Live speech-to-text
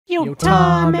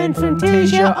Yotam and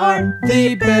Fantasia are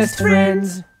the best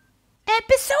friends.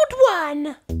 Episode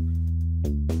 1.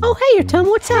 Oh, hey, Yotam,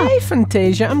 what's up? Hey,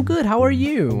 Fantasia, I'm good. How are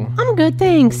you? I'm good,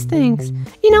 thanks.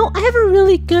 You know, I have a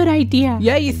really good idea.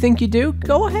 Yeah, you think you do?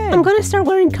 Go ahead. I'm gonna start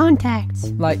wearing contacts.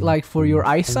 Like for your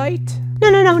eyesight?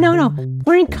 No.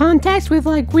 Wearing contacts with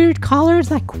like weird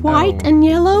colors like white and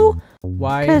yellow.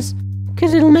 Why?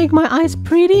 Cause it'll make my eyes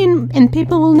pretty and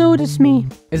people will notice me.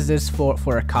 Is this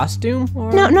for a costume?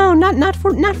 Or? No, not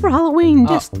for Halloween.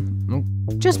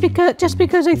 Just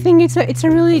because I think it's a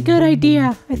really good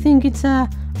idea. I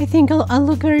think I'll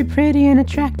look very pretty and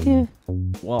attractive.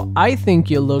 Well, I think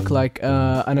you look like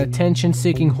an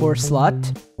attention-seeking horse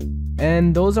slut,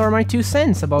 and those are my 2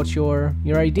 cents about your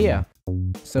idea.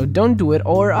 So don't do it,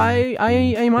 or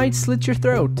I might slit your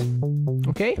throat.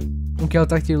 Okay? Okay, I'll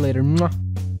talk to you later. Mwah.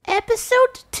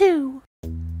 Episode 2.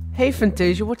 Hey,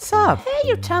 Fantasia, what's up?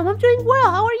 Hey, Yotam, I'm doing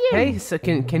well. How are you? Hey, so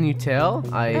can you tell?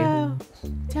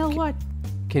 Tell what?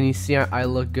 Can you see I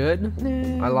look good?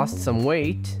 I lost some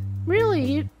weight.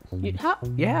 Really? You how?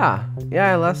 Yeah,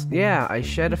 I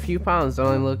shed a few pounds. Don't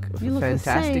I look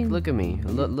fantastic? Look at me.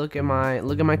 Look at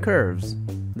my curves.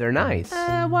 They're nice.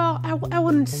 Well, I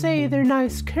wouldn't say they're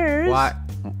nice curves. What?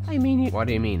 I mean, What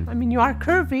do you mean? I mean, you are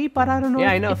curvy, but I don't know.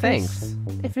 Yeah, I know. Thanks.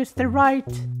 If it's the right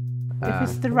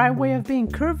way of being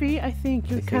curvy, I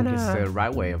think you're kind it's the of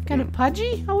right way of kind of being.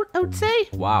 pudgy. I would say.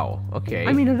 Wow. Okay.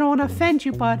 I mean, I don't want to offend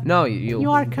you, but no,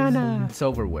 you are kind of. It's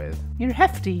over with. You're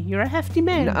hefty. You're a hefty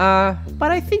man.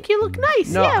 But I think you look nice.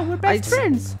 No, yeah, we're best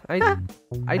friends.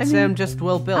 I'd say I'm just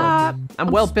well built. I'm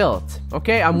well built.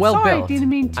 Okay, I'm well sorry, built. Didn't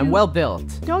mean to. I'm well built.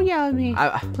 Don't yell at me,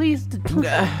 please.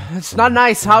 It's not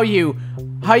nice how you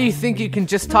think you can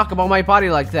just talk about my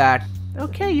body like that.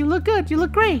 Okay, you look good. You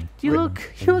look great. You look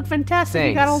fantastic. Thanks.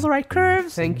 You got all the right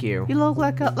curves. Thank you. You look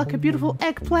like a beautiful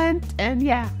eggplant. And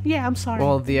yeah, I'm sorry.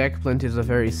 Well, the eggplant is a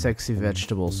very sexy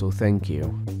vegetable, so thank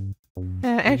you.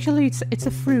 Actually, it's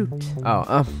a fruit.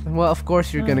 Oh, well, of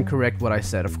course you're gonna correct what I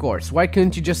said. Of course. Why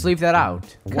couldn't you just leave that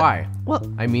out? Why?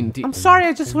 Well, I mean, I'm sorry.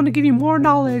 I just want to give you more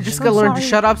knowledge. just gotta learn to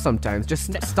shut up sometimes.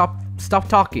 Just stop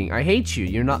talking. I hate you.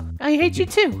 You're not. I hate you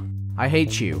too. I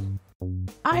hate you.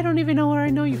 I don't even know where I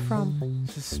know you from.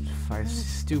 This is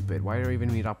stupid. Why do I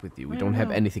even meet up with you? We don't have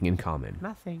anything in common.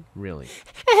 Nothing. Really.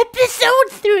 Episode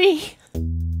 3.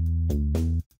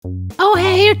 Oh,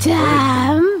 hey,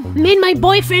 Yotam. Meet my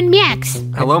boyfriend, Max.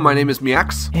 Hello, my name is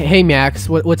Max. Hey, Max.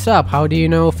 What's up? How do you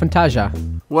know Fantasia?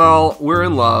 Well, we're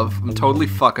in love. I'm totally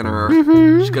fucking her.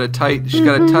 She's got a tight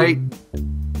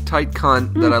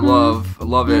cunt that I love. I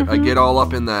love it. I get all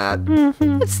up in that.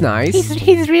 That's nice.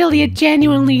 He's really a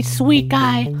genuinely sweet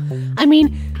guy. I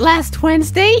mean, last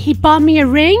Wednesday he bought me a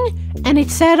ring, and it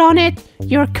said on it,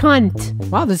 "You're cunt."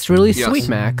 Wow, that's really Yes. sweet,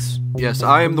 Max. Yes,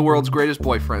 I am the world's greatest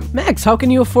boyfriend. Max, how can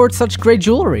you afford such great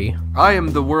jewelry? I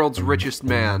am the world's richest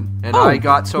man. And Oh, I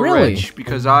got so really? rich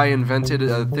because I invented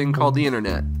a thing called the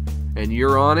internet. And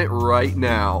you're on it right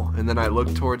now. And then I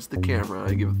look towards the camera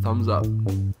and I give a thumbs up.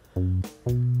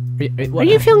 Are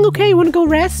you feeling okay? You want to go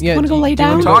rest? Yeah, Want to go lay do you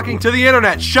down? wanna Talking to the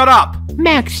internet, shut up!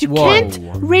 Max, you Whoa. can't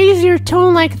raise your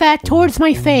tone like that towards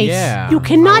my face. Yeah. You I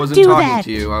cannot wasn't do talking that.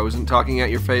 to you. I wasn't talking at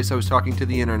your face. I was talking to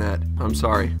the internet. I'm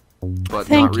sorry. But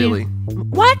Thank not you. really.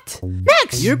 What?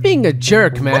 Max! You're being a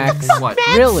jerk, Max. What?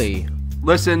 Really?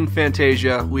 Listen,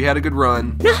 Fantasia, we had a good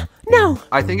run. No,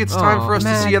 I think it's time Aw, for us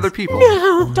to see Max. other people.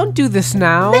 no. Don't do this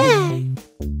now.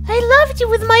 I loved you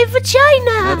with my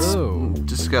vagina. That's Oh.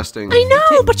 disgusting. I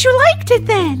know, but you liked it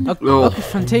then. Okay,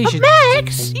 Fantasia.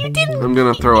 Max, you didn't. I'm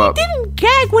gonna throw up. You didn't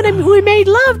gag when we made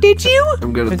love, did you?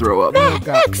 I'm gonna throw up.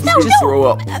 Max, no, Just throw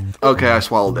up. Okay, I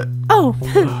swallowed it. Oh,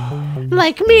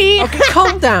 like me. Okay,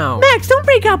 calm down. Max, don't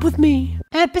break up with me.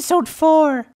 Episode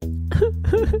 4.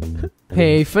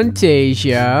 Hey,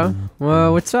 Fantasia.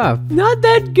 Well, what's up? Not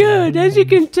that good. As you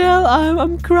can tell,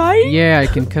 I'm crying. Yeah, I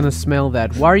can kind of smell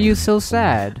that. Why are you so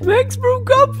sad? Max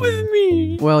broke up with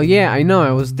me. Well, yeah, I know,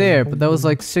 I was there, but that was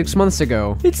like 6 months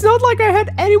ago. It's not like I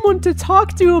had anyone to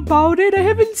talk to about it. I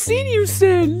haven't seen you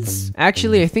since.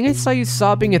 Actually, I think I saw you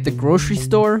sobbing at the grocery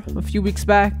store a few weeks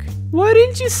back. Why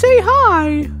didn't you say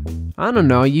hi? I don't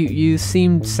know, you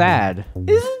seemed sad.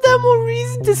 Isn't that more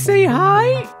reason to say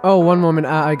hi? Oh, one moment,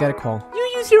 I got a call.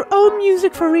 You use your own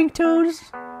music for ringtones?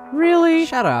 Really?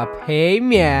 Shut up. Hey,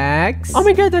 Max. Oh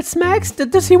my god, that's Max?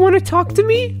 Does he want to talk to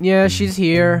me? Yeah, she's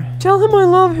here. Tell him I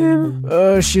love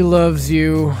him. She loves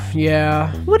you.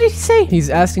 Yeah. What did he say? He's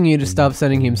asking you to stop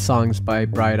sending him songs by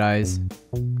Bright Eyes.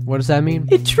 What does that mean?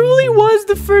 It truly was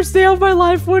the first day of my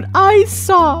life when I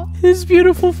saw his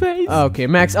beautiful face. Okay,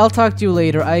 Max, I'll talk to you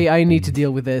later. I need to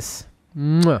deal with this.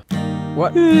 Mwah.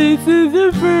 What? This is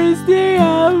the first day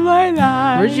of my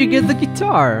life. Where'd you get the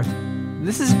guitar?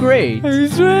 This is great. I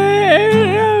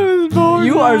swear I was born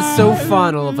You are so alive.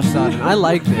 fun all of a sudden. I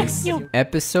like this.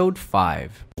 Episode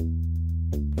 5.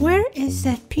 Where is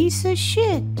that piece of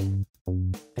shit?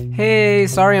 Hey,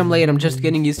 sorry I'm late. I'm just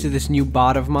getting used to this new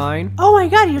bot of mine. Oh my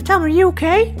god, Yotam, are you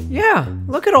okay? Yeah,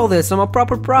 look at all this. I'm a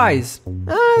proper prize.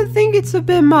 I think it's a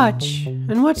bit much.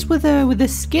 And what's with the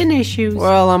skin issues?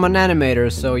 Well, I'm an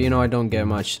animator, so you know I don't get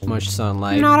much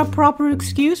sunlight. Not a proper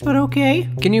excuse, but okay.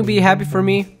 Can you be happy for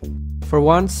me? For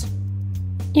once?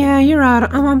 Yeah, you're right.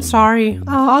 I'm sorry.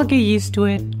 I'll get used to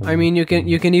it. I mean, you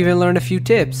can even learn a few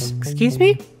tips. Excuse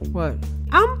me? What?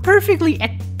 I'm perfectly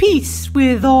at peace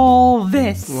with all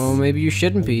this. Well, maybe you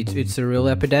shouldn't be. It's a real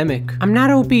epidemic. I'm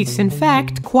not obese. In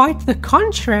fact, quite the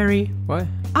contrary. What?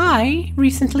 I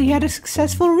recently had a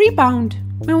successful rebound.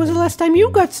 When was the last time you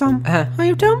got some? Uh-huh. Are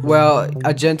you dumb? Well,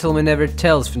 a gentleman never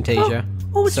tells, Fantasia.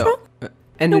 Oh, what's wrong?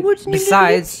 And No, what's-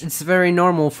 besides, it's very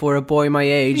normal for a boy my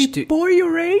age to... Boy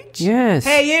your age? Yes.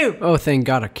 Hey, you! Oh, thank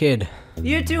God, a kid.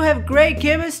 You two have great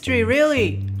chemistry,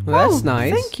 really. Well, that's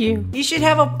nice. Thank you. You should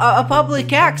have a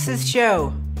public access show.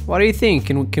 What do you think?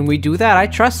 Can we do that? I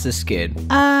trust this kid.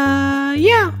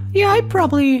 Yeah, I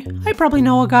probably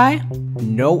know a guy.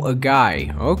 Know a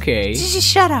guy. Okay. Just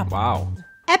shut up. Wow.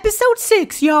 Episode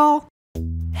 6, y'all.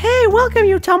 Hey, welcome,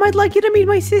 Yotam. I'd like you to meet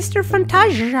my sister,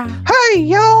 Fantasia. Hey,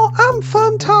 y'all, I'm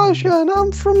Fantasia, and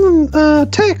I'm from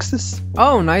Texas.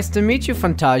 Oh, nice to meet you,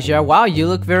 Fantasia. Wow, you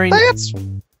look very... That's...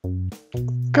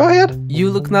 Go ahead. You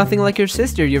look nothing like your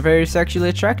sister. You're very sexually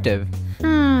attractive.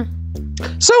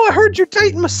 So I heard you're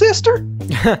dating my sister?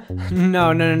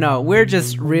 No. We're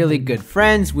just really good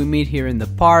friends. We meet here in the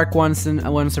park once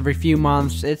every few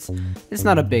months. It's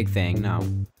not a big thing, no.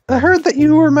 I heard that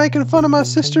you were making fun of my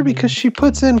sister because she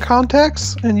puts in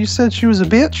contacts, and you said she was a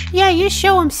bitch? Yeah, you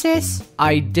show him, sis.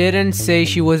 I didn't say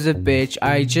she was a bitch.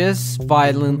 I just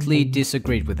violently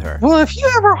disagreed with her. Well, if you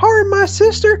ever harm my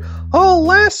sister, I'll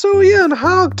lasso you and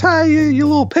hog tie you, you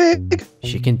little pig.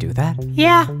 She can do that?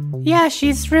 Yeah,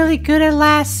 she's really good at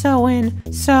lassoing.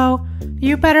 So,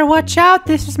 you better watch out.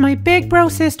 This is my big bro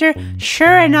sister.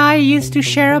 Sure and I used to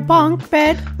share a bunk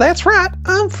bed. That's right,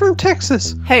 I'm from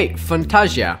Texas. Hey,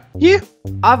 Fantasia. Yeah,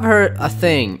 I've heard a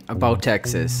thing about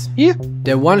Texas. yeah,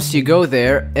 That once you go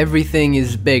there, everything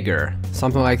is bigger.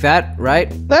 Something like that, right?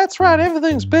 that's right,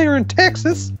 everything's bigger in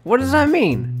Texas. What does that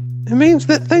mean? It means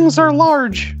that things are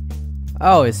large.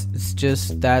 Oh, it's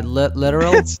just that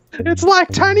literal? It's like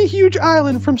Tiny Huge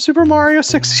Island from Super Mario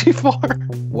 64.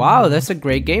 Wow, that's a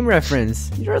great game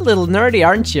reference. You're a little nerdy,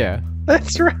 aren't you?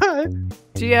 That's right.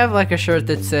 Do you have like a shirt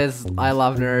that says, I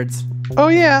love nerds? Oh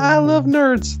yeah, I love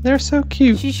nerds. They're so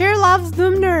cute. She sure loves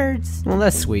them nerds. Well,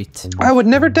 that's sweet. I would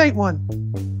never date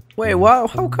one Wait, what?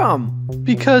 How come?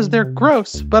 because they're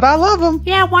gross, but I love them.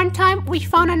 Yeah, one time we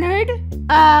found a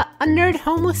nerd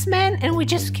homeless man, and we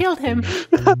just killed him.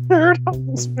 Nerd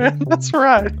homeless man. That's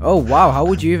right. Oh, wow, how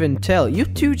would you even tell? You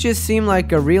two just seem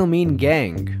like a real mean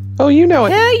gang. Oh, you know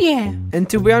it. Hell yeah. And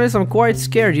to be honest, I'm quite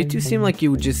scared. You two seem like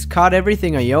you would just cut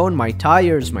everything I own, my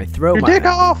tires, my throat, Your my... dick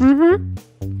off.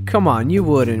 Come on, you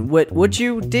wouldn't. Would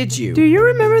you? Did you? Do you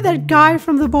remember that guy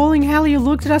from the bowling alley who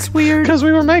looked at us weird? Because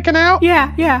we were making out.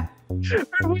 Yeah.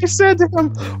 And we said to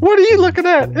him, "What are you looking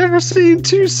at? Ever seen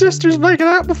two sisters making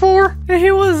out before?" And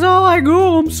he was all like,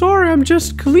 oh, I'm sorry, I'm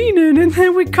just cleaning. And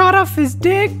then we cut off his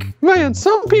dick. Man,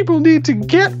 some people need to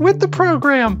get with the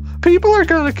program. People are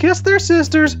gonna kiss their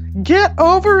sisters. Get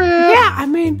over it. Yeah, I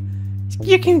mean,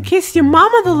 you can kiss your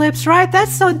mom on the lips, right?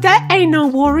 That ain't no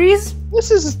worries. This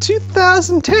is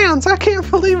 2010s. I can't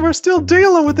believe we're still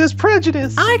dealing with this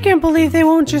prejudice. I can't believe they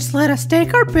won't just let us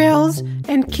take our pills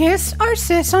and kiss our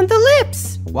sis on the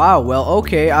lips. Wow, well,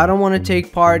 okay, I don't want to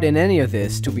take part in any of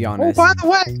this, to be Oh, honest. by the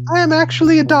way, I am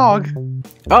actually a dog.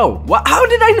 Oh, how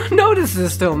did I not notice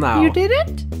this till now? You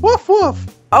didn't? Woof woof.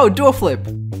 Oh, do a flip.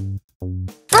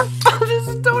 Oh, this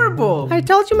is adorable. I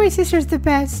told you my sister's the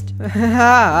best.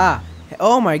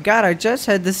 Oh my god, I just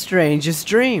had the strangest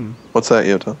dream. What's that,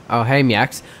 Yotam? Oh, hey,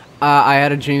 Max. I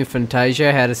had a dream of Fantasia.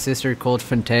 I had a sister called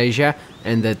Fantasia,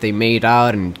 and that they made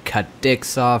out and cut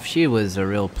dicks off. She was a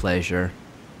real pleasure.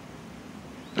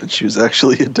 And she was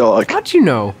actually a dog. How'd you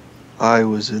know? I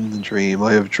was in the dream.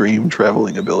 I have dream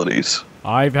traveling abilities.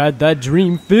 I've had that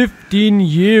dream 15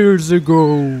 years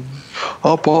ago.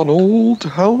 Up on old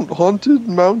haunted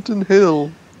mountain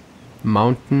hill.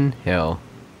 Mountain Hill.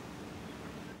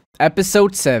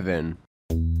 Episode 7.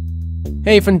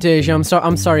 Hey, Fantasia,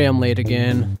 I'm sorry I'm late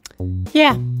again.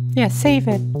 Yeah, Yeah, save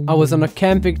it. I was on a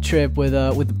camping trip with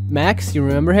Max. You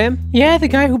remember him? Yeah, the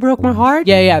guy who broke my heart?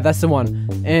 Yeah, that's the one.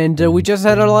 And we just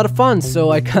had a lot of fun,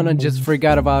 so I kind of just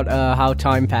forgot about how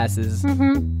time passes.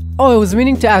 Oh, I was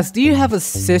meaning to ask, do you have a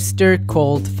sister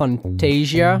called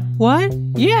Fantasia? What?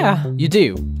 Yeah. You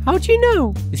do? How'd you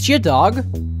know? Is she a dog?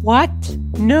 What?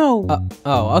 No.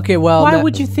 Oh, okay, well... Why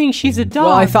would you think she's a dog?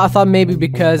 Well, I thought maybe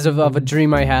because of a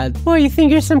dream I had. Well, you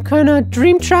think you're some kind of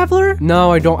dream traveler?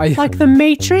 No, I don't. Like the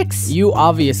Matrix? You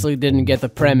obviously didn't get the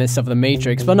premise of the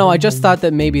Matrix, but no, I just thought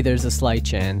that maybe there's a slight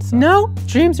chance. No,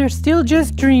 dreams are still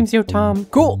just dreams, Yotam.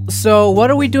 Cool, so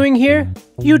what are we doing here?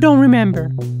 You don't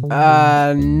remember.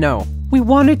 No. We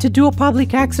wanted to do a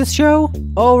public access show.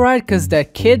 Oh, right, because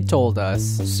that kid told us.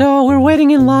 So we're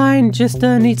waiting in line, just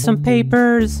need some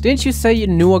papers. Didn't you say you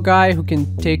knew a guy who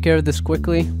can take care of this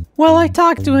quickly? Well, I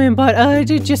talked to him, but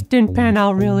it just didn't pan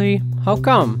out really. How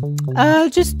come?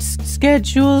 Just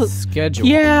schedule. Schedule?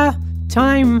 Yeah,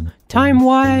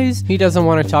 time-wise. He doesn't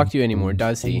want to talk to you anymore,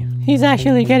 does he? He's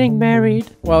actually getting married.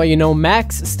 Well, you know,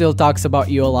 Max still talks about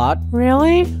you a lot.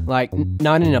 Really? Like,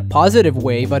 not in a positive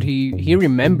way, but he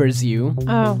remembers you.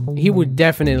 Oh. He would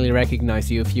definitely recognize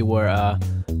you if you were,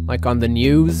 like on the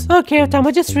news. Okay, Tom,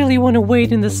 I just really want to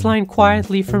wait in this line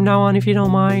quietly from now on, if you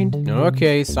don't mind.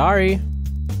 Okay, sorry.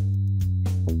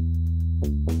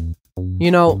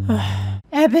 You know...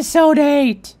 Episode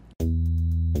 8.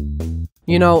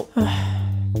 You know...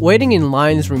 Waiting in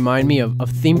lines remind me of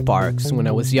theme parks when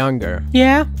I was younger.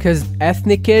 Yeah? Because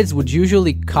ethnic kids would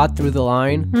usually cut through the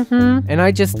line. And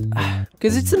I just...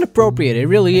 Because it's inappropriate, it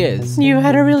really is. You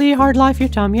had a really hard life,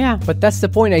 Yotam, yeah. But that's the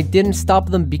point, I didn't stop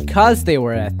them because they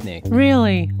were ethnic.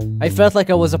 Really? I felt like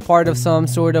I was a part of some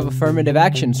sort of affirmative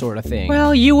action sort of thing.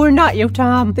 Well, you were not,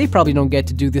 Yotam. They probably don't get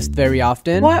to do this very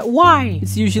often. What? Why?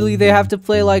 It's usually they have to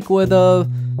play like with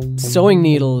sewing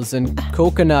needles and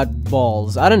coconut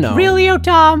balls. I don't know. Really,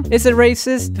 Yotam? Is it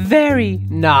racist? Very.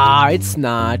 Nah, it's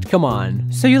not. Come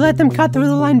on. So you let them cut through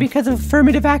the line because of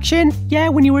affirmative action? Yeah,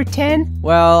 when you were 10?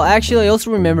 Well, actually, I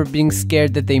also remember being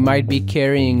scared that they might be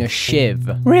carrying a shiv.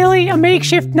 Really? A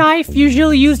makeshift knife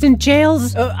usually used in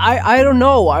jails? I don't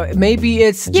know. Maybe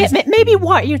it's just... Yeah, maybe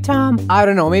what, Yotam? I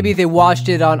don't know. Maybe they watched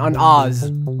it on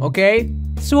Oz. Okay?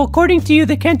 So according to you,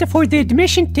 they can't afford the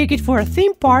admission ticket for a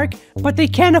theme park, but they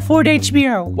can afford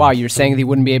HBO. Wow, you're saying they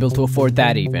wouldn't be able to afford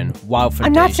that even. Wow, Fantasia.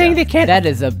 I'm not saying they can't... That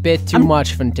is a bit too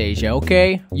much, Fantasia,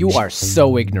 okay? You are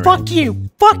so ignorant. Fuck you!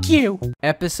 Fuck you!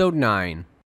 Episode 9.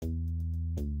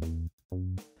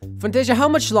 Fantasia, how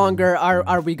much longer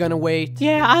are we gonna wait?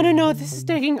 Yeah, I don't know. This is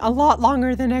taking a lot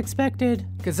longer than expected.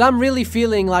 Because I'm really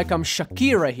feeling like I'm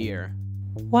Shakira here.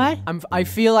 What? I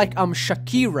feel like I'm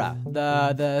Shakira,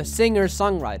 the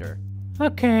singer-songwriter.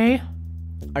 Okay.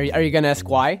 Are you gonna ask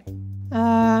why?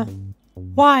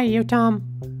 Why, Yotam?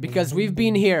 Because we've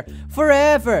been here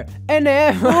forever and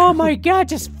ever. Oh my god,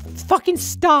 just fucking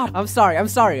stop. I'm sorry.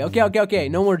 Okay.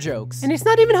 No more jokes. And it's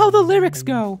not even how the lyrics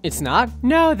go. It's not?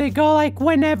 No, they go like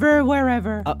whenever,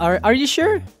 wherever. Are you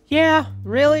sure? Yeah.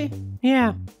 Really?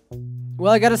 Yeah.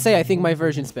 Well, I gotta say, I think my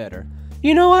version's better.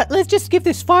 You know what? Let's just give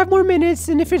this 5 more minutes,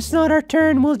 and if it's not our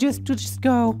turn, we'll just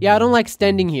go. Yeah, I don't like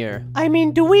standing here. I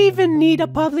mean, do we even need a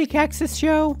public access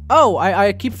show? Oh,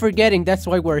 I keep forgetting that's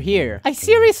why we're here. I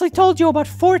seriously told you about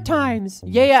 4 times.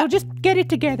 Yeah. So just get it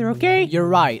together, okay? You're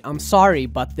right. I'm sorry,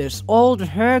 but this old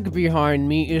hag behind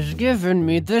me is giving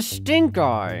me the stink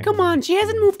eye. Come on, she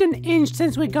hasn't moved an inch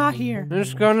since we got here.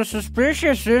 It's kinda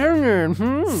suspicious, isn't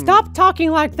it? Stop talking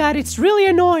like that. It's really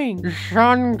annoying.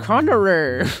 Sean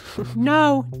Connery. No.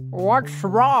 What's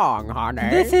wrong, honey?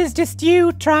 This is just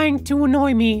you trying to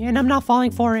annoy me, and I'm not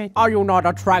falling for it. Are you not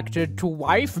attracted to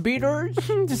wife beaters?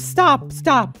 Just stop.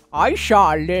 I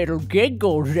saw a little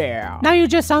giggle there. Now you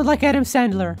just sound like Adam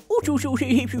Sandler.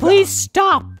 Please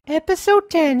stop. Episode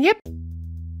 10, yep.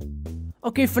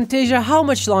 Okay, Fantasia, how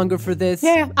much longer for this?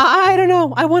 Yeah, I don't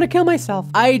know. I want to kill myself.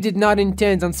 I did not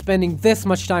intend on spending this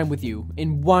much time with you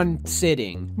in one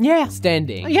sitting. Yeah.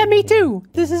 Standing. Yeah, me too.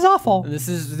 This is awful. This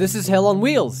is hell on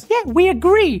wheels. Yeah, we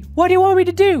agree. What do you want me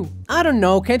to do? I don't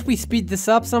know. Can't we speed this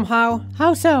up somehow?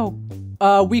 How so?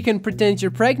 We can pretend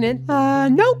you're pregnant.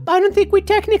 Nope. I don't think we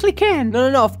technically can. No,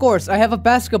 of course. I have a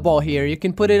basketball here. You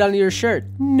can put it on your shirt.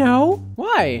 No.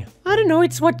 Why? I don't know.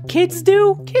 It's what kids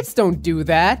do. Kids don't do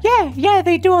that. Yeah,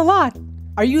 they do a lot.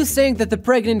 Are you saying that the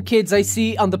pregnant kids I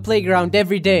see on the playground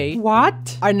every day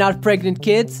What? are not pregnant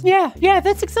kids? Yeah,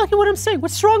 that's exactly what I'm saying.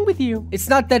 What's wrong with you? It's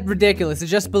not that ridiculous. I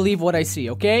just believe what I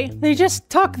see, okay? They just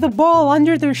tuck the ball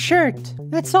under their shirt.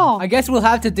 That's all. I guess we'll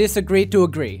have to disagree to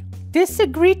agree.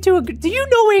 Disagree to agree. Do you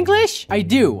know English? I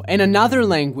do. And another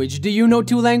language. Do you know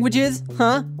 2 languages?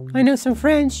 Huh? I know some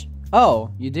French.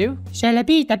 Oh, you do? Je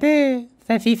l'habite un peu,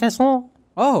 fille façon.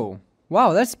 Oh,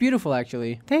 wow, that's beautiful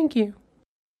actually. Thank you.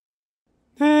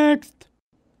 Next.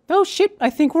 Oh shit, I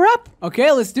think we're up.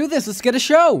 Okay, let's do this. Let's get a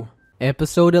show.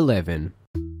 Episode 11.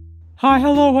 Hi,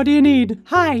 hello, what do you need?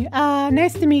 Hi,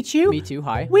 nice to meet you. Me too,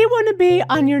 hi. We want to be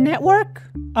on your network.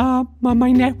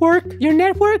 My network? Your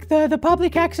network, the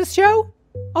public access show?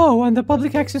 Oh, on the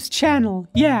public access channel,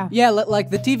 yeah. Yeah, like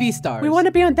the TV stars. We want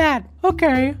to be on that.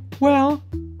 Okay, well,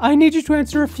 I need you to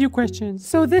answer a few questions.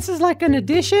 So this is like an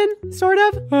audition, sort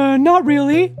of? Not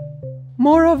really.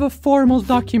 More of a formal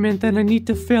document that I need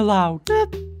to fill out.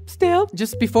 Still.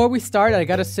 Just before we start, I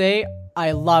gotta say,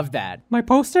 I love that. My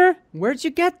poster? Where'd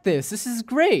you get this? This is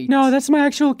great. No, that's my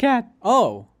actual cat.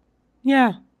 Oh.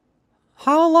 Yeah.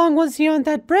 How long was he on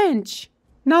that branch?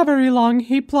 Not very long.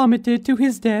 He plummeted to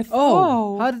his death.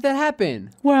 Oh. How did that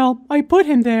happen? Well, I put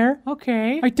him there.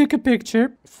 Okay. I took a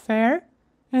picture. Fair.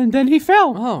 And then he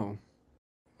fell. Oh.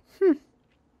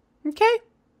 Okay.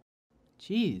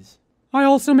 Jeez. I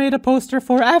also made a poster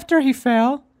for after he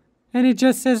fell. And it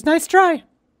just says, nice try.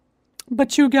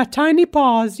 But you got tiny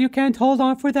paws. You can't hold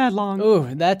on for that long.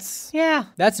 Ooh, that's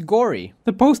gory.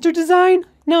 The poster design?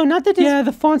 No, not the design. Yeah,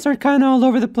 the fonts are kind of all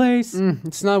over the place.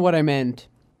 It's not what I meant.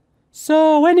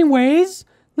 So anyways,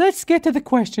 let's get to the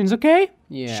questions, okay?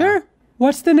 Yeah. Sure.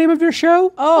 What's the name of your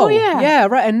show? Oh, yeah. Yeah,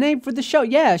 right. A name for the show.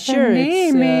 Yeah, sure. The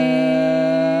name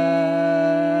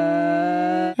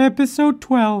is... Episode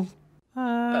 12.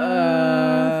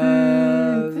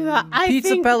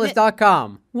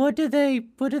 PizzaPalace.com. What do they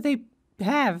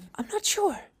have? I'm not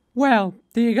sure. Well,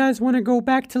 do you guys want to go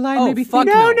back to line? Oh, maybe fuck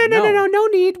no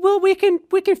need. Well, we can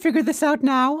figure this out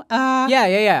now.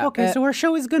 Yeah. Okay, so our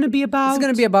show is gonna be about. It's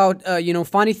gonna be about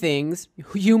funny things,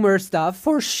 humor stuff.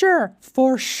 For sure.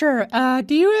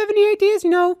 Do you have any ideas?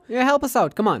 Yeah, help us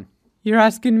out. Come on. You're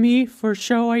asking me for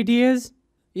show ideas?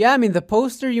 Yeah, I mean the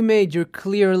poster you made. You're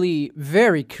clearly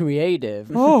very creative.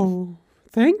 Oh,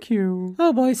 thank you.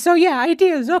 Oh boy. So yeah,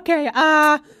 ideas. Okay.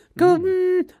 How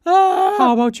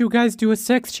about you guys do a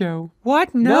sex show?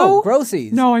 What? No?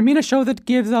 Grossies. No, I mean a show that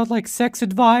gives out like sex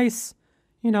advice.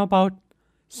 About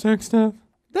sex stuff.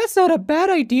 That's not a bad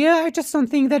idea. I just don't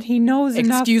think that he knows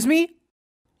enough. Excuse me?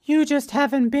 You just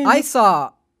haven't been... I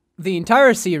saw the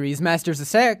entire series, Masters of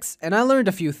Sex, and I learned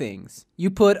a few things.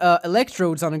 You put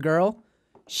electrodes on a girl,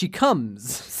 she comes.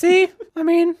 See? I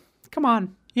mean, come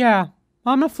on. Yeah,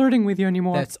 I'm not flirting with you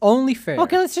anymore. That's only fair.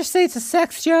 Okay, let's just say it's a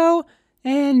sex show.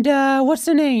 And, what's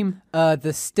the name?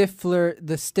 The stiff mic.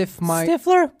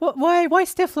 Stifler? Why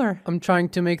Stifler? I'm trying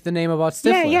to make the name about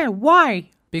Stifler. Yeah, why?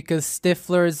 Because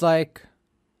Stifler is like,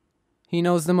 he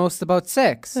knows the most about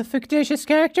sex. The fictitious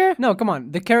character? No, come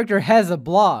on. The character has a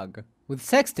blog with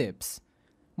sex tips.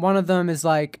 One of them is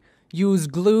like, use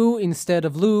glue instead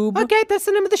of lube. Okay, that's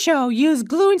the name of the show. Use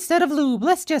glue instead of lube.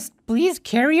 Let's just please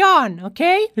carry on,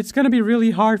 okay? It's gonna be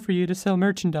really hard for you to sell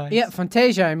merchandise. Yeah,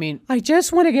 Fantasia, I mean. I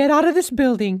just want to get out of this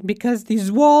building because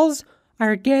these walls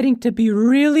are getting to be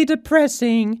really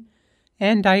depressing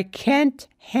and I can't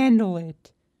handle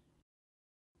it.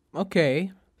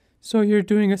 Okay. So you're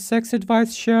doing a sex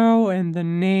advice show and the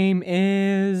name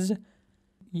is...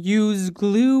 Use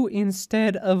glue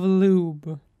instead of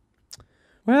lube.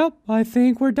 Well, I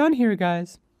think we're done here,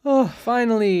 guys. Oh,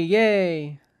 finally,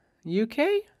 yay. You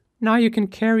okay? Now you can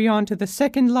carry on to the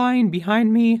second line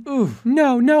behind me. Oof.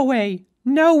 No way.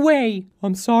 No way.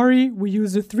 I'm sorry, we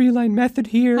use a 3-line method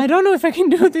here. I don't know if I can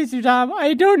do this, Yotam.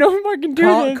 I don't know if I can do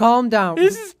this. Calm down.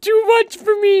 This is too much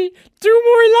for me. 2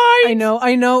 more lines.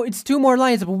 I know. It's 2 more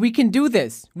lines, but we can do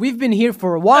this. We've been here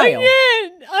for a while.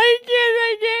 I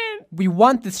can't. We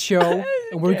want this show,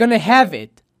 and we're gonna have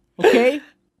it. Okay?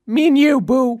 Me and you,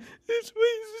 boo. This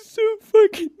place is so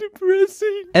fucking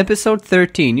depressing. Episode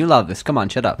 13. You love this. Come on,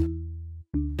 shut up.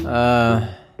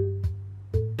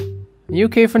 You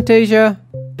okay, Fantasia?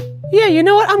 Yeah, you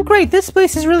know what? I'm great. This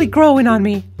place is really growing on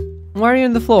me. Why are you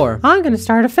on the floor? I'm gonna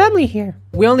start a family here.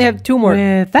 We only have 2 more.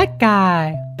 With that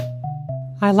guy.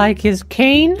 I like his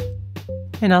cane,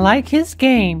 and I like his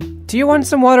game. Do you want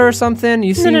some water or something?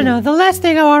 No. The last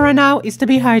thing I want right now is to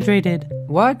be hydrated.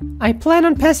 What? I plan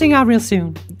on passing out real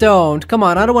soon. Don't. Come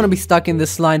on, I don't want to be stuck in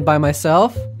this line by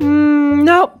myself.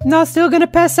 Nope. Not still gonna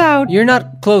pass out. You're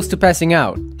not close to passing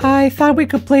out. I thought we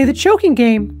could play the choking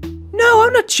game. No,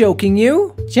 I'm not choking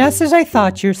you. Just as I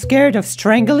thought, you're scared of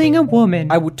strangling a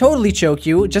woman. I would totally choke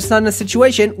you, just not in a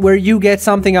situation where you get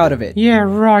something out of it. Yeah,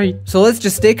 right. So let's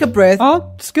just take a breath.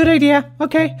 Oh, it's a good idea.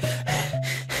 Okay.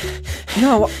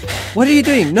 No, what are you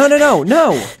doing? No.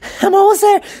 I'm almost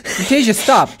there. Fantasia,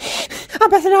 stop. I'm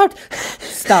passing out.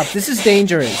 Stop, this is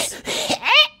dangerous.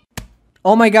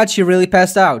 Oh my god, she really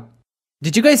passed out.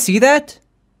 Did you guys see that?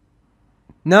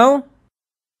 No?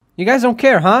 You guys don't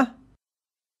care, huh?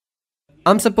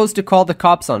 I'm supposed to call the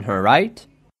cops on her, right?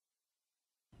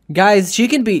 Guys, she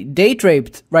can be date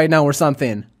raped right now or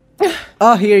something.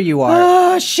 Oh, here you are.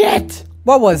 Oh, shit!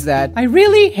 What was that? I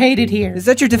really hate it here. Is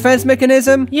that your defense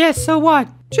mechanism? Yes, so what?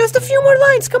 Just a few more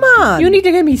lines, come on! You need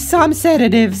to give me some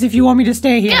sedatives if you want me to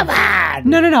stay here. Come on!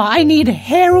 No, I need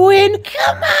heroin.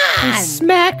 Come And on!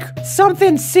 smack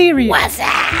something serious. What's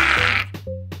that?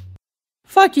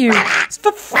 Fuck you.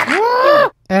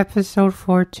 Episode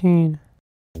 14.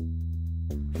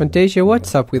 Fantasia,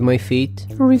 what's up with my feet?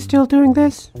 Are we still doing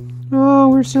this? Oh,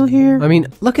 we're still here. I mean,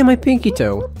 look at my pinky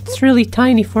toe. It's really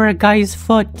tiny for a guy's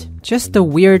foot. Just a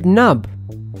weird nub.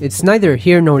 It's neither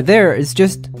here nor there, it's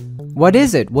just... What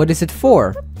is it? What is it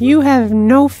for? You have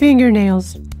no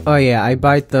fingernails. Oh yeah, I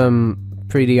bite them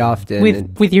pretty often.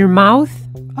 With your mouth?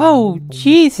 Oh,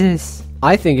 Jesus.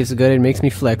 I think it's good, it makes me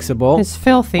flexible. It's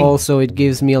filthy. Also, it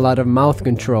gives me a lot of mouth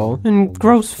control. And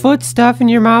gross foot stuff in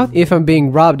your mouth? If I'm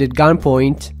being robbed at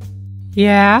gunpoint,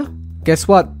 Yeah? guess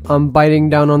what? I'm biting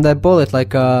down on that bullet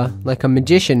like a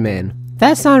magician man.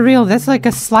 That's not real. That's like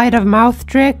a sleight of mouth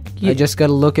trick. I just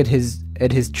gotta look at his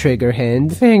trigger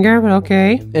hand, Finger, but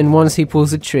okay. and once he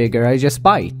pulls the trigger, I just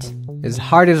bite as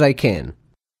hard as I can.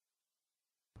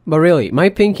 But really, my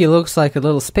pinky looks like a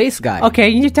little space guy. Okay,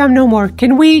 you Yotam, no more.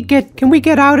 Can we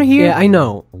get out of here? Yeah, I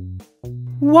know.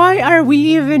 Why are we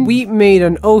even... We made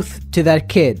an oath to that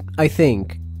kid, I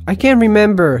think. I can't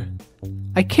remember.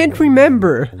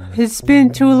 It's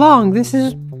been too long. This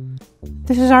is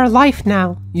our life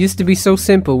now. Used to be so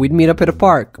simple. We'd meet up at a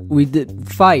park. We'd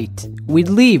fight. We'd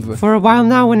leave. For a while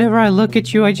now, whenever I look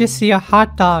at you, I just see a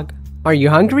hot dog. Are you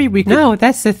hungry? No,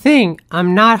 that's the thing.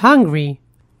 I'm not hungry.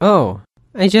 Oh.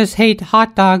 I just hate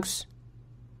hot dogs.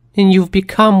 And you've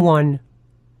become one.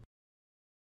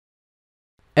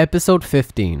 Episode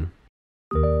 15.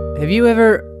 Have you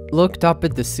ever looked up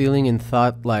at the ceiling and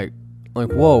thought like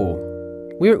whoa,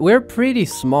 we're pretty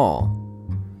small.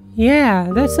 Yeah,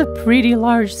 that's a pretty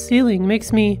large ceiling.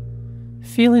 Makes me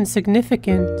feel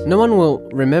insignificant. No one will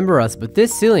remember us, but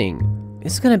this ceiling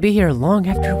is gonna be here long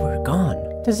after we're gone.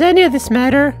 Does any of this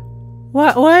matter?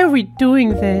 Why are we doing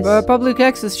this? Public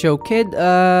access show kid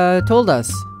told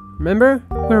us. Remember?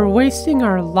 We're wasting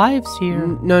our lives here.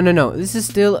 No. This is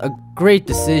still a great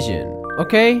decision.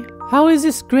 Okay? How is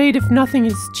this great if nothing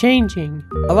is changing?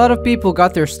 A lot of people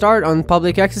got their start on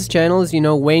public access channels, you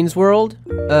know, Wayne's World,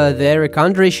 the Eric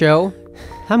Andre show.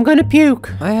 I'm gonna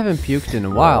puke. I haven't puked in a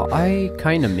while. I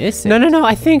kinda miss it. No.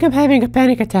 I think I'm having a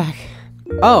panic attack.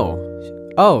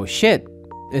 Oh shit.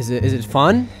 Is it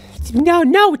fun?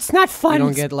 No, it's not fun. You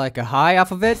don't get like a high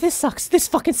off of it? This sucks. This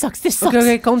fucking sucks. This sucks.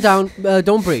 Okay, calm down.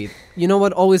 Don't breathe. You know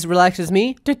what always relaxes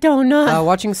me? Don't.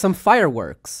 Watching some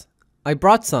fireworks. I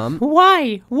brought some.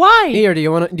 Why? Here, do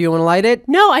you wanna light it?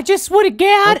 No, I just wanna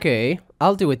get. Okay,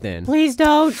 I'll do it then. Please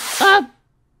don't.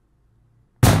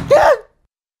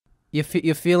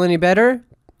 You feel any better?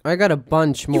 I got a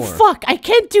bunch more. Fuck! I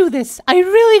can't do this. I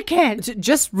really can't.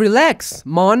 Just relax,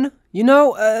 Mon. You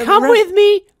know, Come with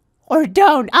me, or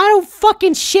don't. I don't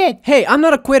fucking shit. Hey, I'm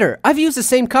not a quitter. I've used the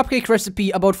same cupcake recipe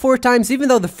about 4 times, even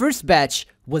though the first batch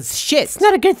was shit. It's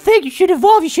not a good thing. You should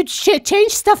evolve. You should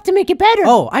change stuff to make it better.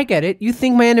 Oh, I get it. You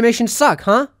think my animations suck,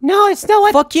 huh? No, it's not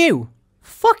what. Fuck you.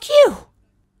 Fuck you.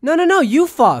 No, you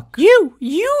fuck.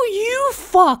 You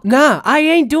fuck. Nah, I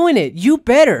ain't doing it. You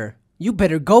better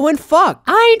go and fuck.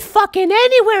 I ain't fucking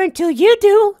anywhere until you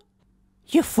do.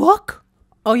 You fuck?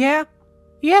 Oh, yeah?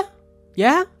 Yeah.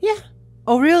 Yeah? Yeah.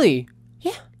 Oh, really?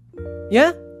 Yeah.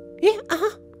 Yeah? Yeah.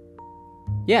 Uh-huh.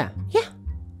 Yeah. Yeah.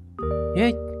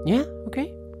 Yeah?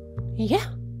 Okay. Yeah.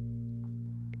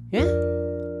 Yeah?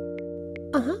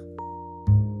 Uh-huh.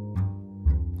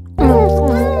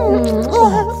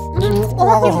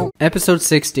 Episode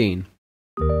 16.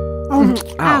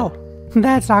 Ow.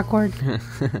 That's awkward.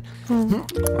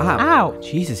 Ow.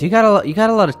 Jesus, you got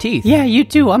a lot of teeth. Yeah, you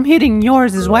too. I'm hitting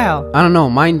yours as well. I don't know,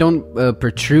 mine don't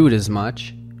protrude as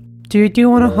much. Do you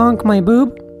want to honk my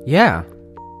boob? Yeah.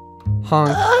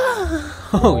 Honk.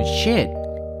 Oh shit.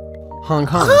 Honk.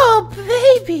 Oh,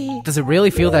 baby. Does it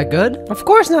really feel that good? Of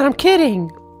course not. I'm kidding.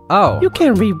 Oh. You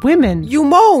can't read women. You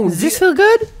moan. Does this feel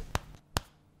good?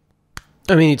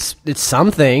 I mean, it's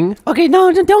something. Okay,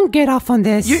 no, don't get off on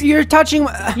this. You're touching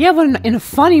my... Yeah, but in a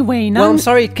funny way, no? Well, I'm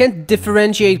sorry, it can't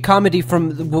differentiate comedy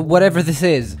from whatever this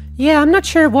is. Yeah, I'm not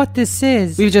sure what this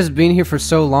is. We've just been here for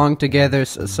so long together,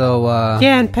 so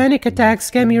Yeah, and panic attacks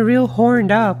get me real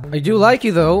horned up. I do like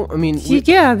you, though. I mean...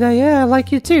 Yeah, I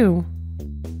like you too.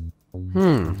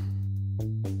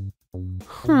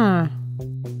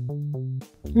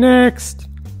 Next.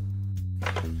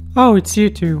 Oh, it's you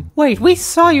two. Wait, we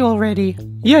saw you already.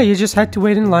 Yeah, you just had to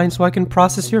wait in line so I can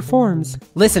process your forms.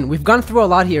 Listen, we've gone through a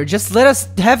lot here. Just let us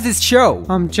have this show.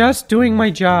 I'm just doing my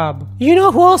job. You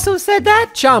know who also said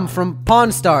that? Chum from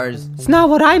Pawn Stars. It's not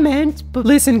what I meant, but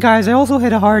listen guys, I also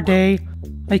had a hard day.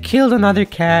 I killed another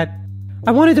cat.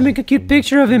 I wanted to make a cute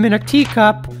picture of him in a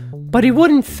teacup, but he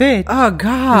wouldn't fit. Oh,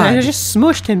 God. And I just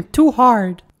smushed him too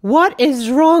hard. What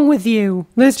is wrong with you?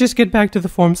 Let's just get back to the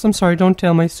forms. I'm sorry, don't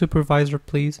tell my supervisor,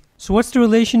 please. So what's the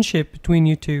relationship between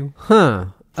you two?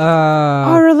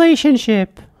 Our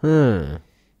relationship. Hmm.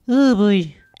 Oh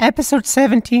boy. Episode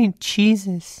 17.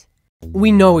 Jesus.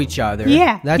 We know each other.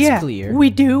 Yeah. That's yeah, clear.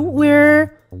 We do. We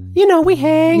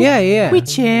hang. Yeah. We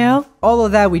chill. All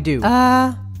of that we do.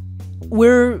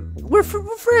 We're friends. We're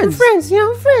friends,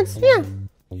 friends, yeah.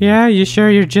 Yeah, you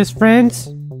sure you're just friends?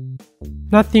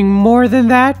 Nothing more than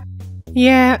that?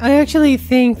 Yeah, I actually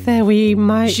think that we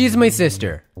might... She's my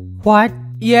sister. What?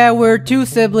 Yeah, we're two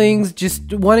siblings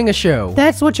just wanting a show.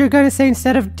 That's what you're gonna say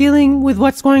instead of dealing with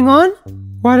what's going on?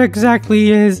 What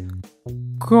exactly is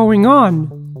going on?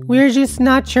 We're just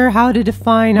not sure how to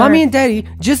define Mommy and Daddy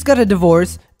just got a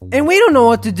divorce, and we don't know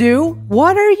what to do.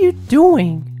 What are you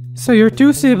doing? So you're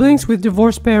two siblings with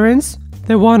divorced parents?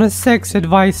 They want a sex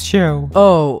advice show.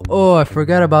 Oh, I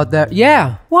forgot about that.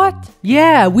 Yeah. What?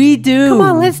 Yeah, we do. Come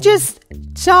on, let's just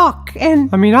talk and...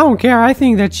 I mean, I don't care. I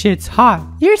think that shit's hot.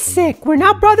 You're sick. We're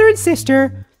not brother and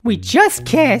sister. We just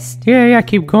kissed. Yeah,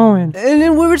 keep going. And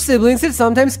then we were siblings and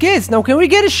sometimes kids. Now, can we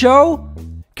get a show?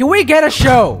 Can we get a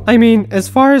show? I mean, as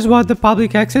far as what the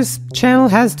public access channel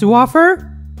has to offer,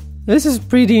 this is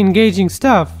pretty engaging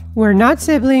stuff. We're not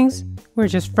siblings. We're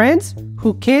just friends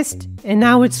who kissed, and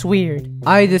now it's weird.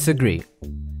 I disagree.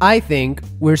 I think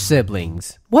we're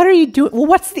siblings. What are you doing? Well,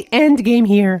 what's the end game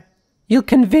here? You'll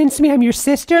convince me I'm your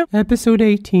sister? Episode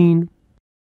 18.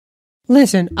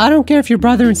 Listen, I don't care if you're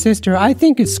brother and sister. I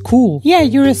think it's cool. Yeah,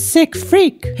 you're a sick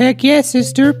freak. Heck yeah,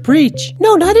 sister. Preach.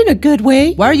 No, not in a good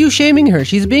way. Why are you shaming her?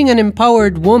 She's being an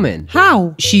empowered woman.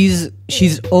 How? She's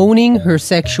owning her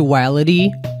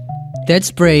sexuality.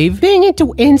 That's brave. Being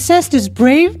into incest is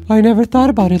brave? I never thought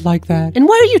about it like that. And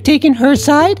why are you taking her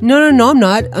side? No, I'm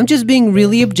not. I'm just being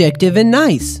really objective and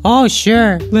nice. Oh,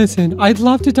 sure. Listen, I'd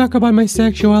love to talk about my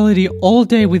sexuality all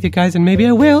day with you guys, and maybe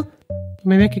I will.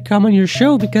 Maybe I could come on your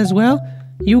show because, well,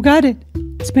 you got it.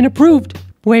 It's been approved.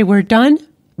 Wait, we're done?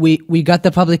 We got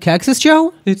the public access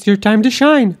show? It's your time to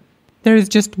shine. There is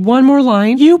just one more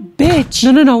line. You bitch!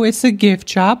 No, it's a gift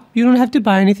shop. You don't have to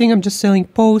buy anything. I'm just selling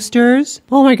posters.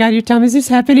 Oh my god, Yotam, is this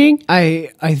happening?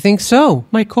 I think so.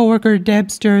 My coworker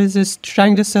Debster is just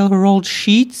trying to sell her old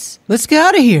sheets. Let's get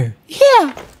out of here.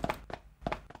 Yeah!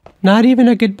 Not even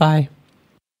a goodbye.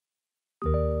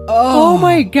 Oh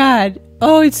my god.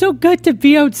 Oh, it's so good to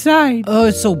be outside. Oh,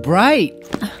 it's so bright.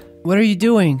 What are you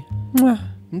doing?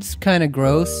 It's kind of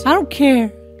gross. I don't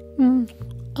care.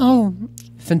 Oh.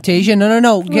 Fantasia,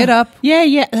 no, get up. Yeah,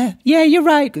 you're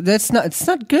right. It's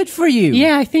not good for you.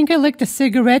 Yeah, I think I licked a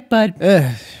cigarette butt.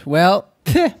 Well,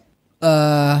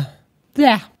 Yeah.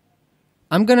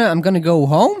 I'm gonna go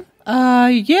home.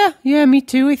 Yeah, me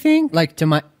too, I think. Like to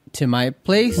my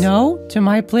place. No, to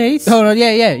my place. Oh no,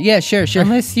 yeah, sure.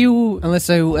 Unless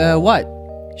I what?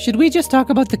 Should we just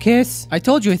talk about the kiss? I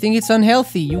told you, I think it's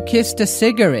unhealthy. You kissed a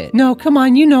cigarette. No, come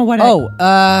on, you know what do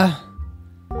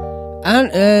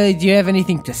you have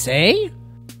anything to say?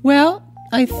 Well,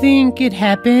 I think it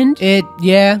happened.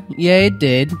 Yeah, it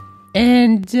did.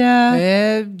 And,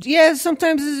 yeah,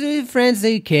 sometimes friends,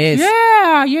 they kiss.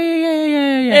 Yeah.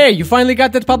 Hey, you finally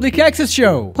got that public access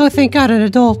show. Oh, thank God, an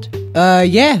adult.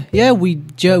 Yeah, we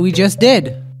just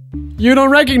did. You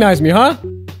don't recognize me, huh?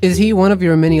 Is he one of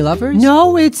your many lovers?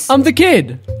 No, it's... I'm the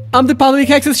kid. I'm the public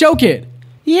access show kid.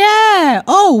 Yeah!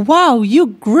 Oh, wow, you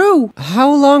grew!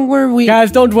 How long were we...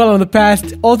 Guys, don't dwell on the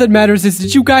past. All that matters is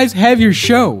that you guys have your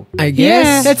show. I guess.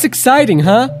 Yeah. That's exciting,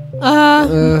 huh?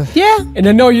 Yeah. And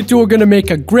I know you two are gonna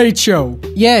make a great show.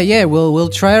 Yeah, we'll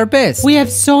try our best. We have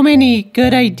so many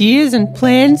good ideas and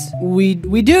plans. We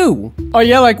do. Oh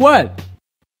yeah, like what?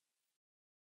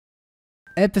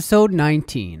 Episode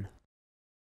 19.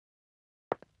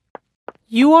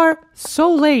 You are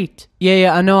so late.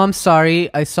 Yeah, I know, I'm sorry.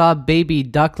 I saw a baby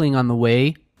duckling on the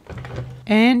way.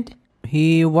 And?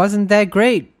 He wasn't that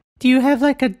great. Do you have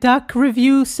like a duck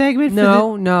review segment?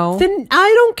 No. Then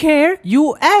I don't care.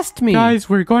 You asked me. Guys,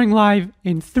 we're going live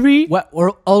in 3. What,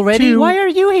 already? 2, Why are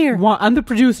you here? I'm the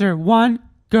producer. 1,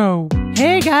 Go.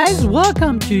 Hey guys,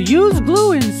 welcome to Use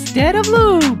Glue Instead of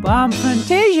Lube. I'm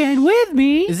Fantasia, and with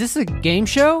me... Is this a game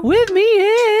show? With me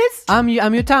is... I'm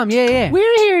Yotam, yeah.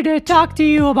 We're here to talk to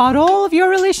you about all of your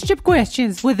relationship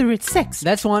questions, whether it's sex,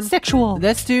 That's one. sexual,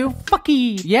 That's two.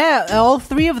 fucky. Yeah, all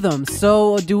three of them.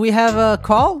 So, do we have a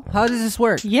call? How does this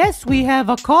work? Yes, we have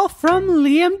a call from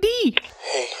Liam D.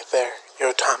 Hey there,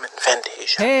 Yotam and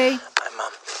Fantasia. Hey.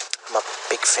 I'm a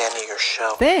big fan of your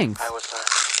show. Thanks. I was,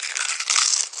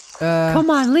 Come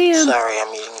on, Liam. sorry,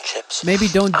 I'm eating chips. Maybe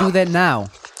don't do that now.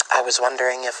 I was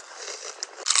wondering if...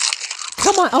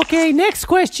 Come on. Okay, next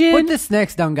question. Put the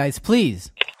snacks down, guys,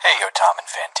 please. Hey, Yotam and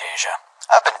Fantasia.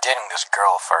 I've been dating this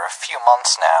girl for a few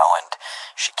months now, and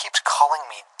she keeps calling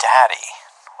me daddy.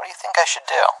 What do you think I should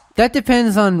do? That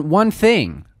depends on one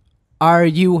thing. Are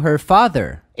you her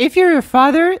father? If you're her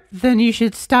father, then you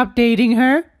should stop dating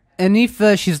her. And if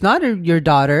she's not your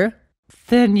daughter...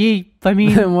 Then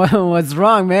What's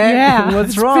wrong, man? Yeah, What's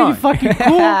it's wrong? pretty fucking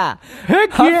cool. Heck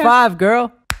High yeah. five,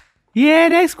 girl. Yeah,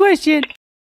 next question.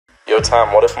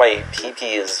 Yotam, what if my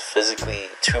pee-pee is physically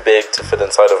too big to fit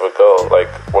inside of a girl? Like,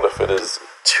 what if it is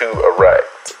too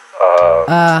erect?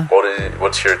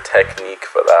 What's your technique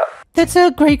for that? That's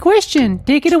a great question.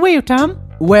 Take it away, Tom.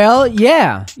 Well,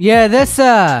 yeah, that's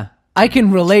I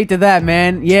can relate to that,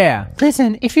 man. Yeah.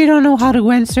 Listen, if you don't know how to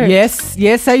answer...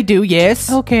 Yes, I do, yes.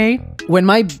 Okay. When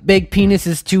my big penis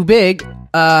is too big,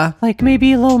 Like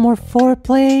maybe a little more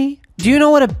foreplay? do you know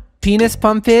what a penis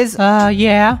pump is?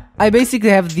 Yeah. I basically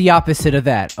have the opposite of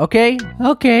that, okay?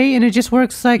 Okay, and it just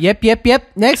works like... Yep.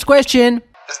 Next question.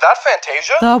 Is that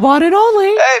Fantasia? The one and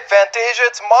only. Hey, Fantasia,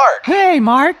 it's Mark. Hey,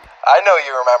 Mark. I know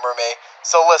you remember me.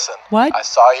 So listen. What? I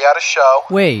saw you at a show.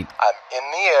 Wait, I'm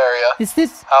in the area. Is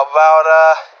this How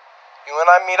about, you and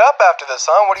I meet up after this,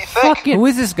 huh? What do you think? fucking... who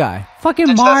is this guy? Fucking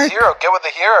Ditch that Mark. zero. Get with the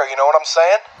hero. You know what I'm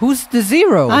saying? Who's the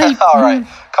zero? All right.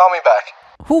 Call me back.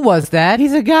 Who was that?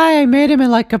 He's a guy, I met him in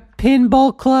like a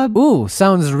pinball club. Ooh,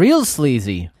 sounds real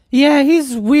sleazy. Yeah,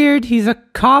 he's weird. He's a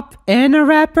cop and a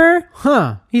rapper.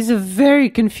 Huh. He's a very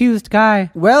confused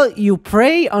guy. Well, you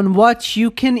prey on what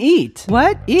you can eat.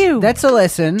 What? Ew. That's a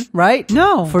lesson, right?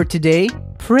 No. For today.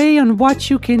 Prey on what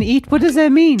you can eat? What does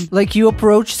that mean? Like you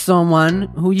approach someone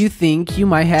who you think you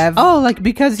might have... Oh, like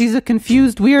because he's a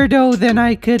confused weirdo, then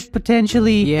I could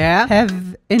potentially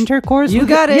have intercourse You with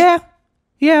got it.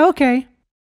 Yeah, okay.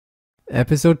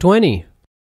 Episode 20.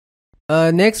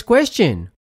 Next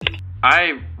question.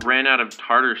 I ran out of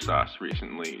tartar sauce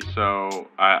recently, so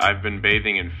I've been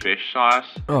bathing in fish sauce.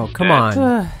 Oh, come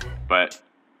on. But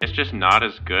it's just not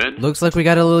as good. Looks like we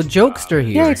got a little jokester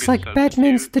here. Yeah, it's like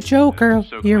Batman's the Joker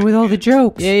here with all the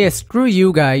jokes. Yeah, screw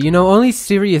you, guy. You know, only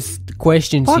serious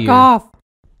questions Fuck here. off,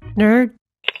 nerd.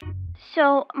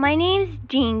 So, my name's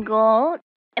Dingle,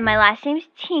 and my last name's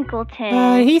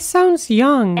Tinkleton. He sounds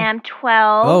young. And I'm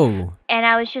 12. Oh. And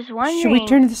I was just wondering... Should we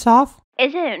turn this off?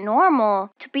 Isn't it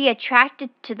normal to be attracted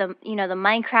to the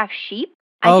Minecraft sheep?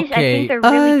 I think they're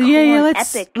really cool and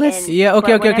epic.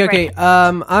 Okay.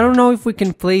 I don't know if we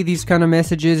can play these kind of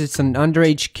messages. It's an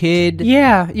underage kid.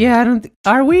 Yeah, I don't...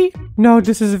 Are we? No,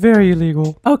 this is very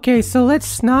illegal. Okay, so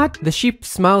let's not... The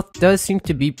sheep's mouth does seem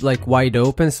to be, like, wide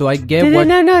open, so I get what...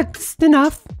 No, it's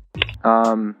enough.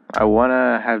 I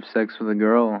wanna have sex with a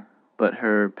girl, but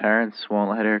her parents won't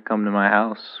let her come to my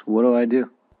house. What do I do?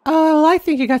 Well, I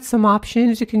think you got some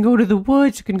options. You can go to the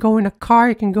woods, you can go in a car,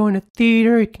 you can go in a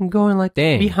theater, you can go in, like,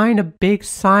 behind a big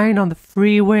sign on the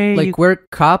freeway. Like, where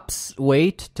cops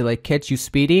wait to, like, catch you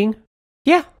speeding?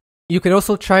 Yeah. You could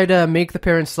also try to make the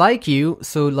parents like you,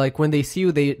 so, like, when they see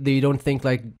you, they don't think,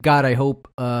 like, God, I hope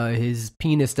his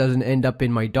penis doesn't end up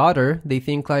in my daughter. They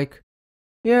think, like,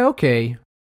 yeah, okay,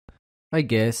 I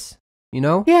guess, you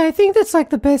know? Yeah, I think that's, like,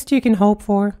 the best you can hope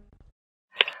for.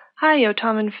 Hi,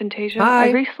 Yotam and Fantasia. Hi.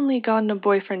 I've recently gotten a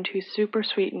boyfriend who's super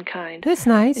sweet and kind. That's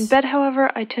nice. In bed,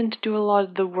 however, I tend to do a lot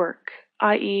of the work,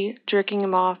 i.e. jerking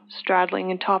him off,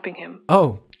 straddling, and topping him.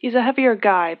 Oh. He's a heavier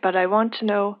guy, but I want to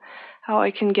know how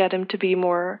I can get him to be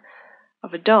more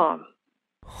of a dom.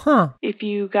 Huh. If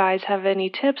you guys have any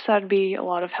tips, that'd be a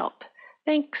lot of help.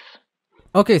 Thanks.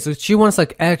 Okay, so she wants,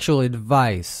 like, actual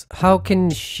advice. How can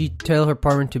she tell her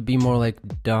partner to be more like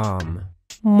Dom?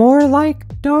 More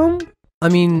like Dom? I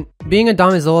mean, being a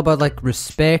Dom is all about, like,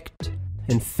 respect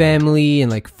and family and,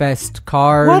 like, fast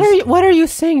cars. What are you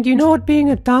saying? Do you know what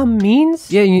being a Dom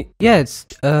means? Yeah, it's,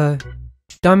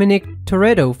 Dominic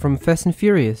Toretto from Fast and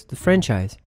Furious, the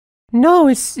franchise. No,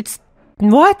 it's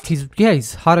what?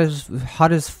 He's hot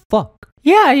as fuck.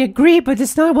 Yeah, I agree, but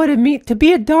it's not what it means. To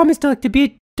be a Dom is to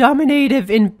be dominative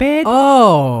in bed.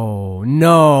 Oh,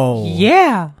 no.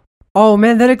 Yeah. Oh,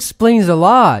 man, that explains a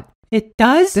lot. It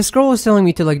does? This girl was telling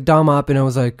me to like dom up, and I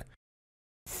was like,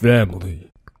 family.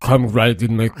 Come ride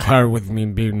in my car with me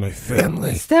and be in my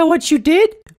family. Is that what you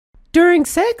did? During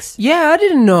sex? yeah, I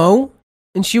didn't know.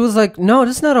 And she was like, no,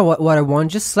 that's not what I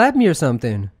want. Just slap me or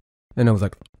something. And I was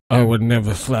like, I would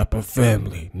never slap a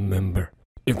family member.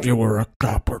 If you were a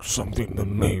cop or something,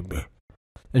 then maybe.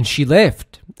 and she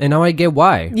left. And now I get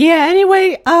why. Yeah,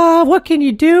 anyway, what can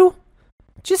you do?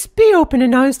 Just be open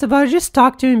and honest about it. Just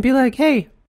talk to him and be like, hey,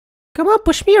 come on,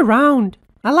 push me around.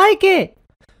 I like it.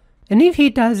 And if he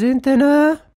doesn't, then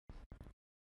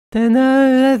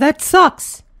that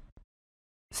sucks.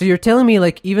 So you're telling me,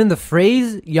 like, even the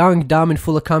phrase young, dumb, and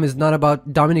full of cum is not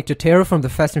about Dominic Totero from the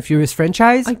Fast and Furious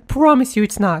franchise? I promise you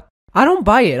it's not. I don't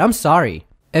buy it. I'm sorry.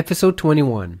 Episode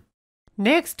 21.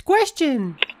 Next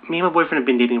question. Me and my boyfriend have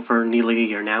been dating for nearly a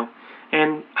year now,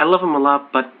 and I love him a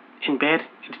lot, but in bed,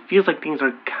 it feels like things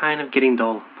are kind of getting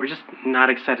dull. We're just not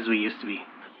excited as we used to be.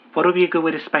 What would be a good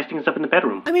way to spice things up in the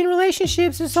bedroom? I mean,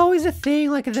 relationships is always a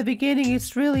thing. Like, at the beginning,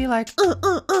 it's really like,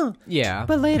 Yeah.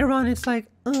 But later on, it's like,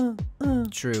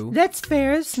 True. That's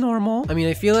fair. It's normal. I mean,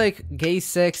 I feel like gay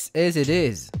sex as it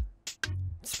is.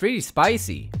 It's pretty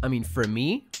spicy. I mean, for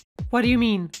me. What do you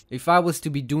mean? If I was to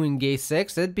be doing gay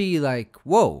sex, that'd be like,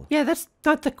 whoa. Yeah, that's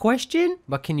not the question.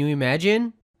 But can you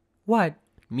imagine? What?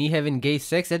 Me having gay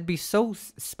sex? That'd be so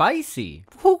spicy.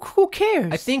 Who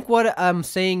cares? I think what I'm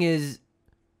saying is,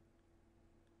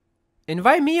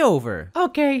 invite me over.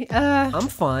 Okay, I'm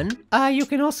fun. You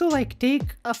can also, like,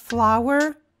 take a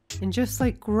flower and just,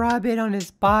 like, rub it on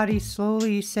his body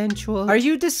slowly, sensual. Are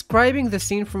you describing the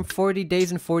scene from 40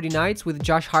 Days and 40 Nights with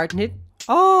Josh Hartnett?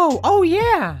 Oh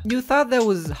yeah. You thought that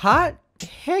was hot?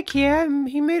 Heck yeah,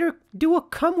 he made her do a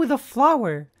cum with a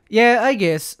flower. Yeah, I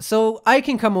guess. So I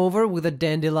can come over with a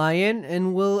dandelion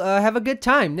and we'll have a good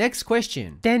time. Next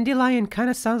question. Dandelion kind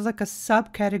of sounds like a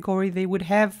subcategory they would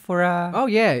have for a... Oh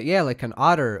yeah, like an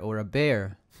otter or a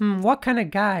bear. What kind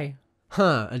of guy?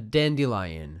 A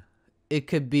dandelion. It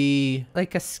could be...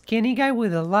 Like a skinny guy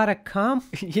with a lot of cum?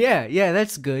 yeah,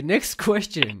 that's good. Next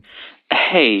question.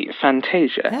 Hey,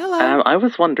 Fantasia. Hello. I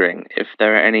was wondering if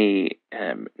there are any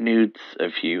nudes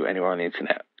of you anywhere on the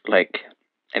internet. Like,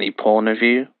 any porn of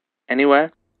you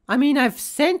anywhere? I mean, I've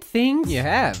sent things. You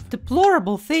have.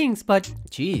 Deplorable things, but...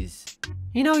 Jeez.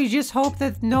 You know, you just hope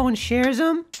that no one shares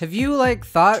them. Have you, like,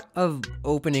 thought of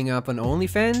opening up an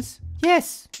OnlyFans?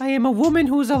 Yes, I am a woman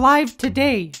who's alive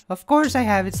today. Of course I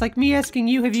have. It's like me asking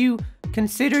you, have you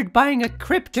considered buying a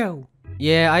crypto?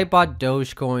 Yeah, I bought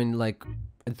Dogecoin, like,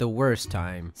 at the worst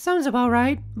time. Sounds about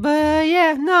right. But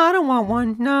yeah, no, I don't want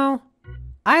one, no.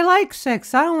 I like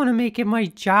sex. I don't want to make it my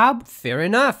job. Fair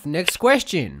enough. Next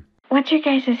question. What's your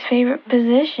guys' favorite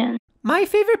position? My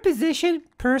favorite position,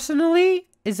 personally,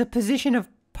 is a position of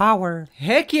power.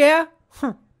 Heck yeah.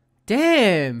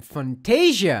 Damn,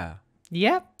 Fantasia.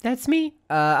 Yep, that's me.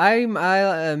 I'm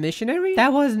a missionary?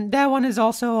 That one is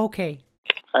also okay.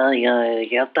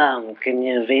 Yotam, can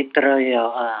you vitro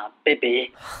your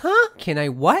baby? Huh? Can I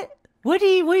what? What do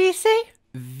you say?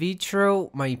 Vitro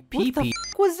my pee-pee. What the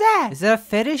f*** was that? Is that a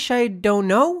fetish I don't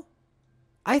know?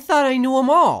 I thought I knew them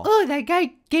all. Oh, that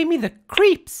guy gave me the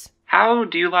creeps. How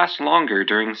do you last longer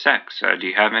during sex? Do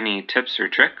you have any tips or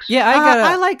tricks? Yeah,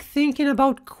 I like thinking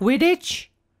about Quidditch.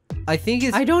 I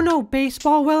don't know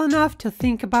baseball well enough to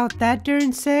think about that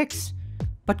during sex.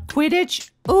 But Quidditch,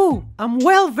 ooh, I'm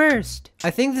well versed.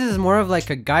 I think this is more of like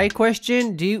a guy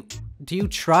question. Do you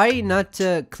try not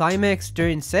to climax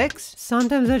during sex?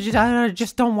 Sometimes I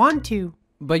just don't want to.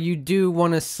 But you do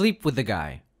want to sleep with the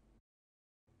guy.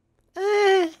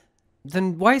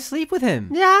 Then why sleep with him?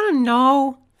 Yeah, I don't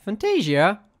know.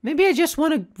 Fantasia? Maybe I just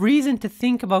want a reason to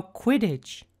think about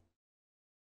Quidditch.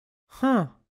 Huh.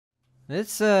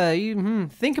 Let's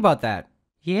think about that.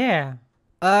 Yeah.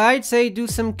 I'd say do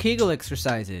some Kegel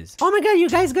exercises. Oh my god, you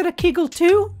guys got a Kegel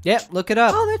too? Yep, look it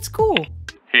up. Oh, that's cool.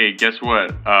 Hey, guess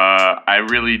what? I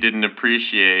really didn't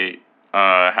appreciate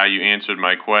how you answered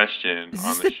my question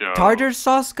on the show. Tartar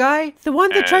sauce guy? The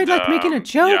one that tried like making a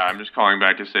joke? Yeah, I'm just calling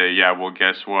back to say, yeah, well,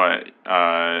 guess what?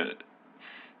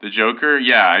 The Joker?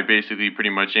 Yeah, I basically pretty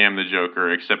much am the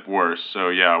Joker, except worse. So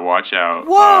yeah, watch out.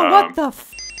 Whoa, what the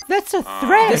f***? That's a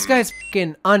threat. This guy's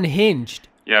fucking unhinged.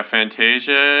 Yeah,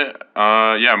 Fantasia.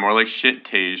 Yeah, more like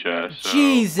shit-tasia. So,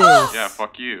 Jesus. Yeah,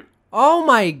 fuck you. Oh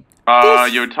my.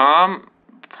 Yotam,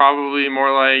 probably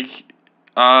more like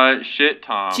Shit,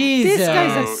 Tom. Jesus. This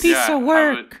guy's a piece of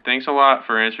work. Thanks a lot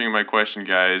for answering my question,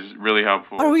 guys. Really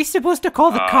helpful. Are we supposed to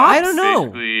call the cops? I don't know.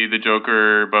 Basically the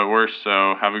Joker, but worse,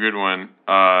 so have a good one.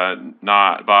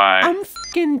 Not, bye. I'm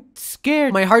fucking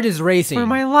scared. My heart is racing. For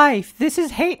my life. This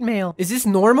is hate mail. Is this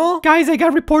normal? Guys, I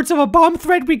got reports of a bomb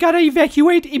threat. We gotta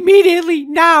evacuate immediately,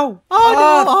 now.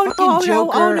 Oh no,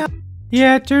 Joker. Oh no.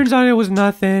 Yeah, it turns out it was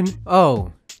nothing.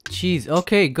 Oh, jeez.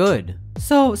 Okay, good.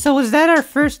 So was that our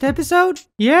first episode?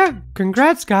 Yeah,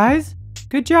 congrats guys.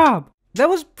 Good job. That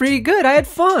was pretty good. I had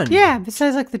fun. Yeah,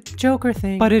 besides like the Joker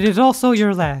thing. But it is also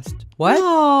your last. What?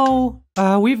 No.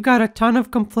 We've got a ton of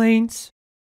complaints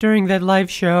during that live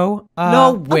show.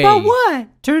 No way. About what?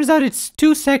 Turns out it's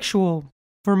too sexual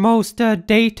for most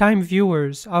daytime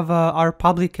viewers of our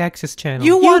public access channel.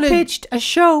 You pitched a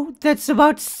show that's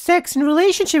about sex and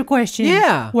relationship questions.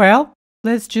 Yeah. Well,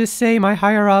 let's just say my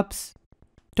higher-ups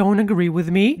don't agree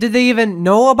with me. Did they even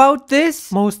know about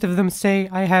this? Most of them say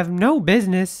I have no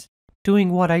business doing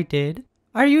what I did.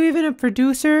 Are you even a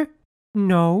producer?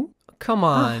 No. Come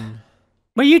on.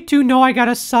 But you two know I got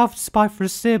a soft spot for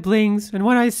siblings, and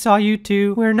when I saw you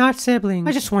two, we're not siblings.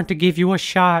 I just want to give you a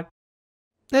shot.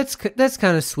 That's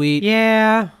kind of sweet.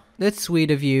 Yeah. That's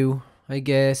sweet of you, I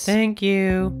guess. Thank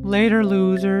you. Later,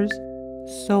 losers.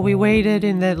 So we waited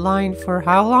in that line for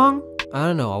how long? I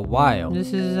don't know, a while.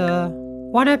 This is,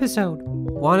 one episode.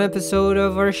 One episode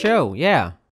of our show,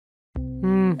 yeah.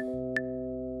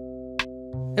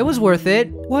 It was worth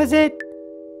it. Was it?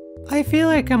 I feel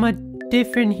like I'm a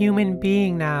different human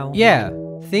being now. Yeah,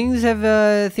 things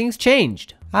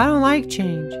changed. I don't like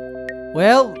change.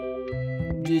 Well,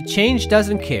 change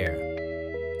doesn't care.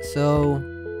 So,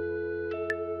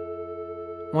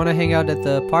 wanna hang out at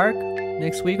the park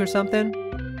next week or something?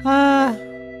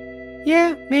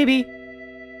 Yeah, maybe.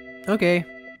 Okay.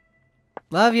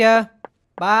 Love ya.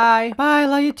 Bye. Bye,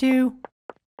 love you too.